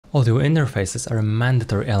Audio interfaces are a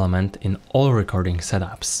mandatory element in all recording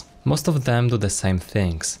setups. Most of them do the same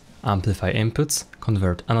things: amplify inputs,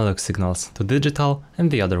 convert analog signals to digital,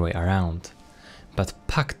 and the other way around. But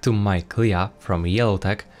PUC2 Mic LEA from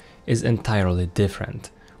Yellowtec is entirely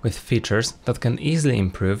different, with features that can easily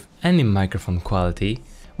improve any microphone quality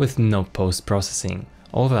with no post-processing.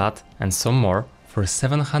 All that and some more for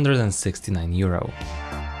 €769.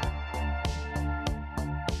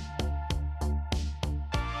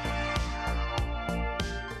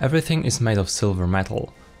 Everything is made of silver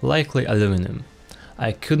metal, likely aluminum.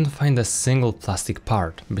 I couldn't find a single plastic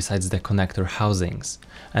part besides the connector housings,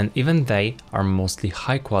 and even they are mostly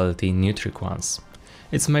high-quality Neutrik ones.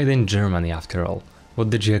 It's made in Germany after all. What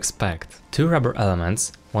did you expect? Two rubber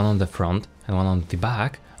elements, one on the front and one on the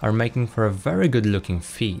back, are making for a very good looking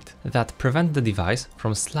feet that prevent the device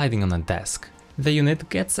from sliding on a desk. The unit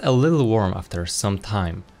gets a little warm after some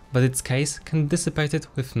time, but its case can dissipate it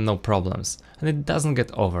with no problems, and it doesn't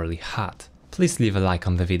get overly hot. Please leave a like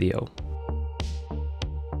on the video.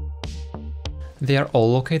 They are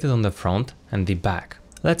all located on the front and the back.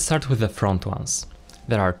 Let's start with the front ones.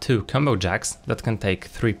 There are two combo jacks that can take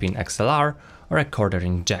 3-pin XLR or a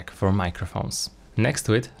 1/4-inch jack for microphones. Next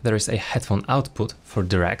to it there is a headphone output for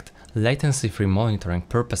direct, latency-free monitoring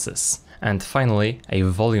purposes. And finally a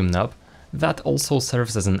volume knob that also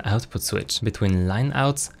serves as an output switch between line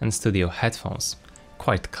outs and studio headphones.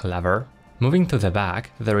 Quite clever. Moving to the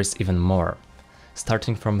back there is even more.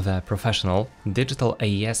 Starting from the professional digital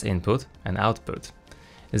AES input and output.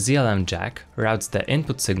 ZLM jack routes the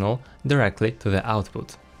input signal directly to the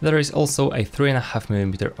output. There is also a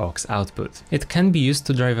 3.5mm aux output. It can be used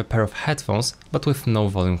to drive a pair of headphones, but with no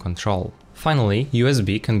volume control. Finally,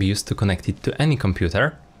 USB can be used to connect it to any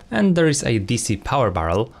computer, and there is a DC power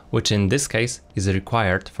barrel, which in this case is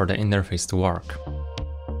required for the interface to work.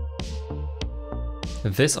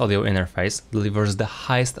 This audio interface delivers the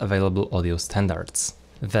highest available audio standards.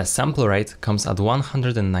 The sample rate comes at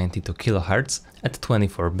 192 kHz at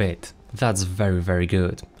 24-bit. That's very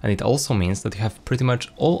good, and it also means that you have pretty much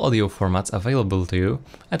all audio formats available to you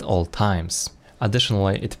at all times.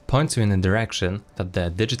 Additionally, it points you in a direction that the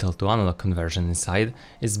digital to analog conversion inside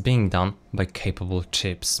is being done by capable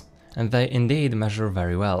chips. And they indeed measure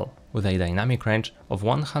very well, with a dynamic range of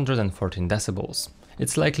 114 decibels.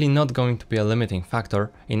 It's likely not going to be a limiting factor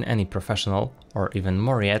in any professional, or even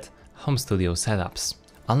more yet, home studio setups.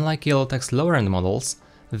 Unlike Yellowtec's lower-end models,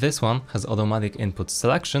 this one has automatic input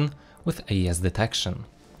selection with AES detection.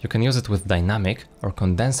 You can use it with dynamic or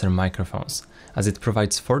condenser microphones, as it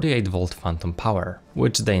provides 48-volt phantom power,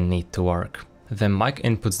 which they need to work. The mic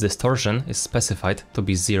input's distortion is specified to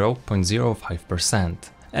be 0.05%,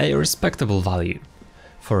 a respectable value.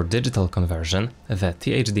 For digital conversion, the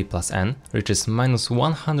THD+N reaches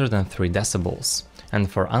 -103 decibels, and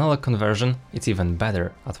for analog conversion it's even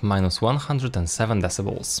better at -107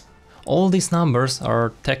 decibels. All these numbers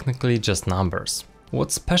are technically just numbers.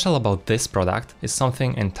 What's special about this product is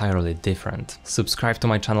something entirely different. Subscribe to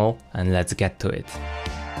my channel and let's get to it.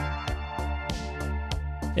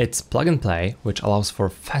 It's plug-and-play, which allows for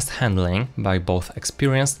fast handling by both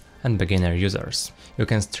experienced and beginner users. You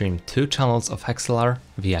can stream 2 channels of XLR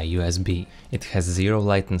via USB. It has zero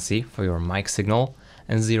latency for your mic signal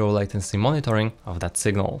and zero latency monitoring of that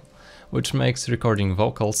signal, which makes recording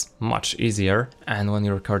vocals much easier, and when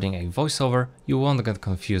you're recording a voiceover, you won't get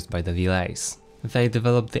confused by the delays. They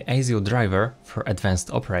developed the ASIO driver for advanced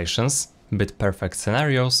operations, bit-perfect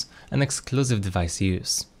scenarios, and exclusive device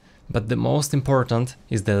use. But the most important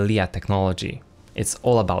is the LEA technology. It's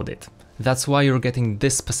all about it. That's why you're getting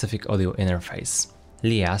this specific audio interface.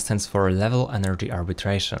 LEA stands for Level Energy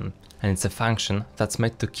Arbitration, and it's a function that's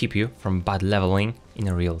made to keep you from bad leveling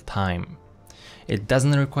in real time. It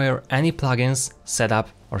doesn't require any plugins, setup,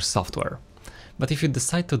 or software. But if you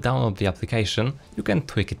decide to download the application, you can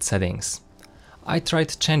tweak its settings. I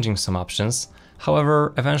tried changing some options,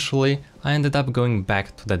 however, eventually I ended up going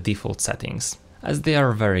back to the default settings, as they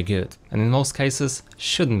are very good and in most cases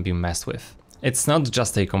shouldn't be messed with. It's not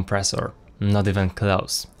just a compressor, not even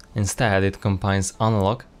close. Instead, it combines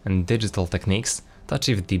analog and digital techniques to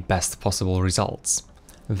achieve the best possible results.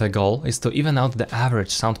 The goal is to even out the average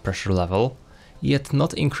sound pressure level, yet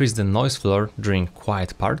not increase the noise floor during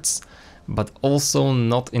quiet parts, but also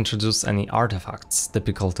not introduce any artifacts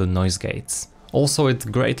typical to noise gates. Also,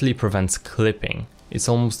 it greatly prevents clipping. It's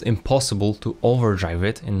almost impossible to overdrive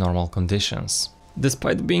it in normal conditions,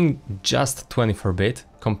 despite being just 24-bit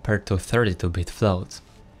compared to 32-bit float.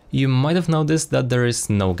 You might have noticed that there is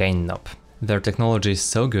no gain knob. Their technology is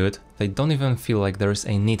so good, they don't even feel like there is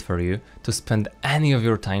a need for you to spend any of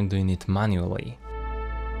your time doing it manually.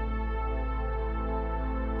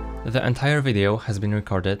 The entire video has been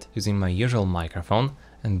recorded using my usual microphone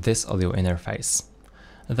and this audio interface.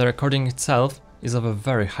 The recording itself is of a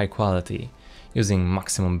very high quality, using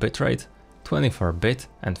maximum bitrate, 24-bit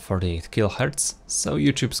and 48 kHz, so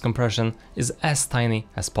YouTube's compression is as tiny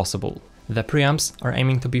as possible. The preamps are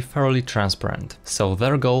aiming to be fairly transparent, so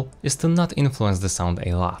their goal is to not influence the sound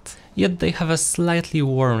a lot. Yet they have a slightly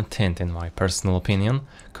warm tint in my personal opinion,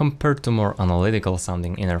 compared to more analytical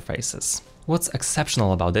sounding interfaces. What's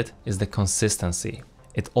exceptional about it is the consistency.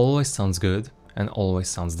 It always sounds good and always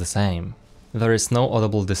sounds the same. There is no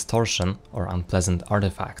audible distortion or unpleasant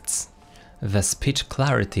artifacts. The speech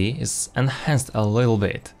clarity is enhanced a little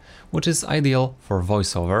bit, which is ideal for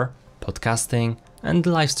voiceover, podcasting, and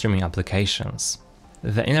live streaming applications.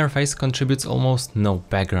 The interface contributes almost no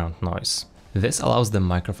background noise. This allows the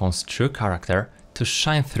microphone's true character to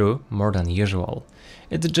shine through more than usual.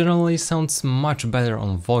 It generally sounds much better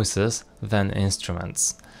on voices than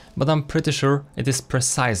instruments, but I'm pretty sure it is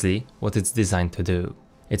precisely what it's designed to do.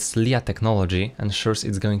 Its LEA technology ensures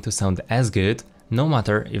it's going to sound as good no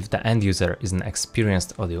matter if the end user is an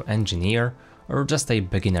experienced audio engineer or just a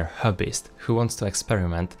beginner hobbyist who wants to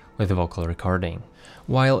experiment with vocal recording.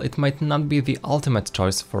 While it might not be the ultimate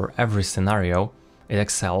choice for every scenario, it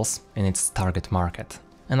excels in its target market.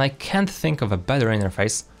 And I can't think of a better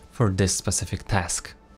interface for this specific task.